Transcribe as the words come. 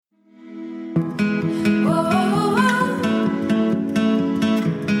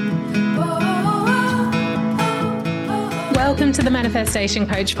Welcome to the Manifestation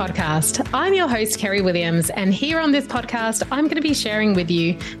Coach podcast. I'm your host, Kerry Williams, and here on this podcast, I'm going to be sharing with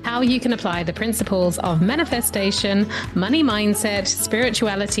you how you can apply the principles of manifestation, money mindset,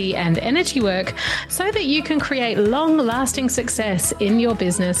 spirituality, and energy work so that you can create long-lasting success in your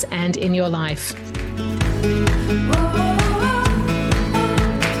business and in your life.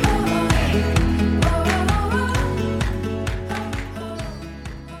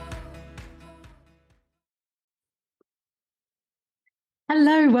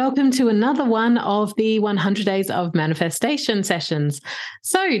 Hello, welcome to another one of the 100 Days of Manifestation sessions.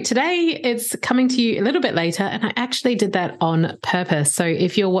 So today it's coming to you a little bit later, and I actually did that on purpose. So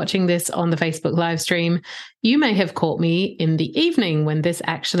if you're watching this on the Facebook live stream, you may have caught me in the evening when this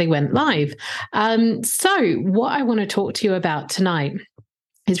actually went live. So what I want to talk to you about tonight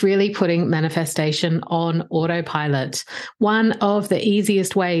is really putting manifestation on autopilot. One of the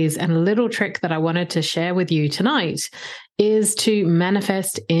easiest ways and a little trick that I wanted to share with you tonight is to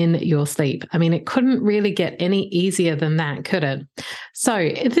manifest in your sleep. I mean, it couldn't really get any easier than that, could it?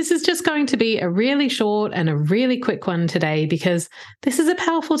 So this is just going to be a really short and a really quick one today because this is a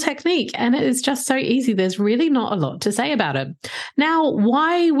powerful technique and it is just so easy. There's really not a lot to say about it. Now,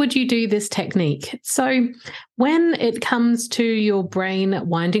 why would you do this technique? So when it comes to your brain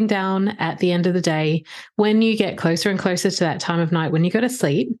winding down at the end of the day, when you get closer and closer to that time of night, when you go to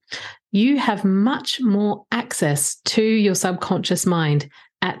sleep, you have much more access to your subconscious mind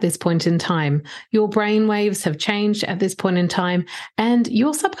at this point in time. Your brain waves have changed at this point in time, and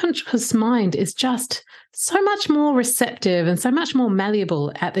your subconscious mind is just so much more receptive and so much more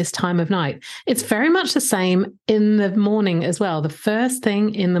malleable at this time of night. It's very much the same in the morning as well. The first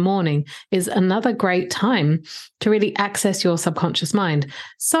thing in the morning is another great time to really access your subconscious mind.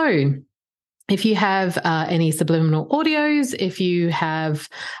 So if you have any subliminal audios, if you have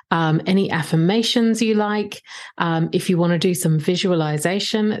any affirmations you like, if you want to do some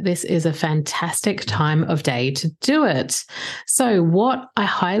visualization, this is a fantastic time of day to do it. So what I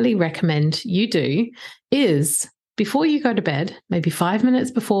highly recommend you do is before you go to bed, maybe 5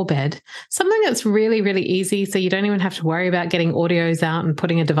 minutes before bed, something that's really, really easy so you don't even have to worry about getting audios out and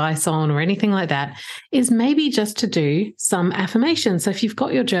putting a device on or anything like that, is maybe just to do some affirmations. So if you've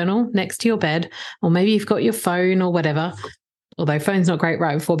got your journal next to your bed, or maybe you've got your phone or whatever, although phone's not great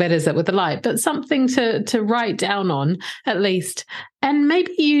right before bed, is it, with the light, but something to write down on at least. And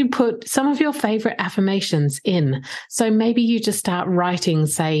maybe you put some of your favorite affirmations in. So maybe you just start writing,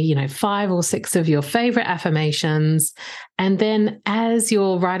 say, 5 or 6 of your favorite affirmations. And then as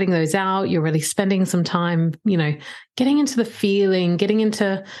you're writing those out, you're really spending some time, getting into the feeling, getting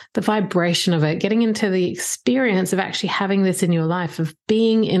into the vibration of it, getting into the experience of actually having this in your life, of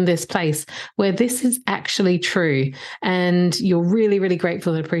being in this place where this is actually true. And you're really, really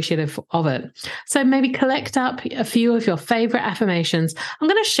grateful and appreciative of it. So maybe collect up a few of your favorite affirmations. I'm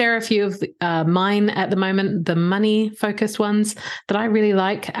going to share a few of mine at the moment, the money-focused ones that I really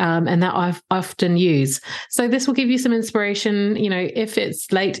like and that I've often use. So this will give you some inspiration, if it's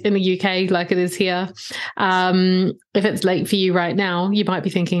late in the UK like it is here. If it's late for you right now, you might be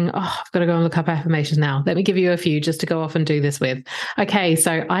thinking, I've got to go and look up affirmations now. Let me give you a few just to go off and do this with. Okay,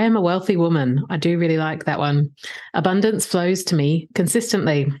 so I am a wealthy woman. I do really like that one. Abundance flows to me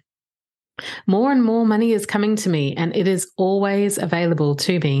consistently. More and more money is coming to me, and it is always available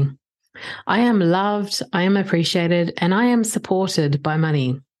to me. I am loved, I am appreciated, and I am supported by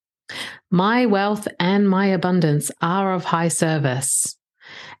money. My wealth and my abundance are of high service,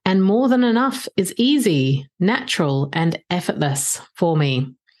 and more than enough is easy, natural, and effortless for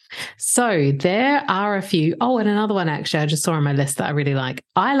me. So there are a few. Oh, and another one actually I just saw on my list that I really like.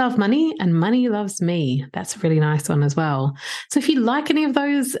 I love money and money loves me. That's a really nice one as well. So if you like any of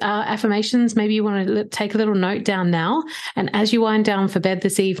those affirmations, maybe you want to take a little note down now. And as you wind down for bed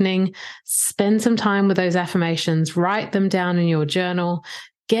this evening, spend some time with those affirmations, write them down in your journal.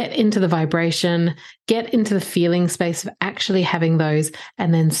 Get into the vibration, get into the feeling space of actually having those,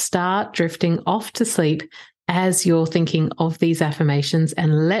 and then start drifting off to sleep as you're thinking of these affirmations,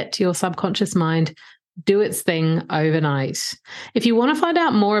 and let your subconscious mind do its thing overnight. If you want to find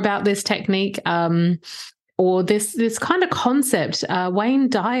out more about this technique, or this kind of concept. Wayne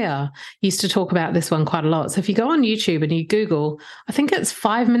Dyer used to talk about this one quite a lot. So if you go on YouTube and you Google, I think it's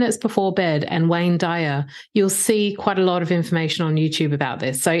 5 minutes before bed and Wayne Dyer, you'll see quite a lot of information on YouTube about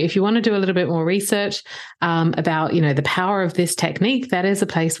this. So if you want to do a little bit more research about, the power of this technique, that is a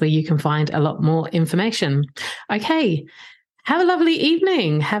place where you can find a lot more information. Okay. Have a lovely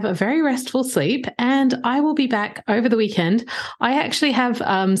evening. Have a very restful sleep. And I will be back over the weekend. I actually have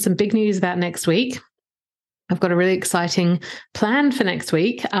some big news about next week. I've got a really exciting plan for next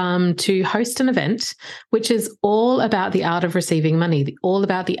week to host an event, which is all about the art of receiving money, all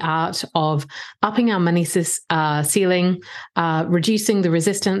about the art of upping our money ceiling, reducing the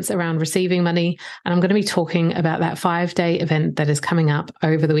resistance around receiving money. And I'm going to be talking about that 5-day event that is coming up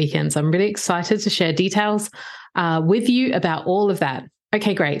over the weekend. So I'm really excited to share details with you about all of that.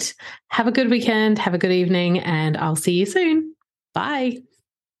 Okay, great. Have a good weekend. Have a good evening, and I'll see you soon. Bye.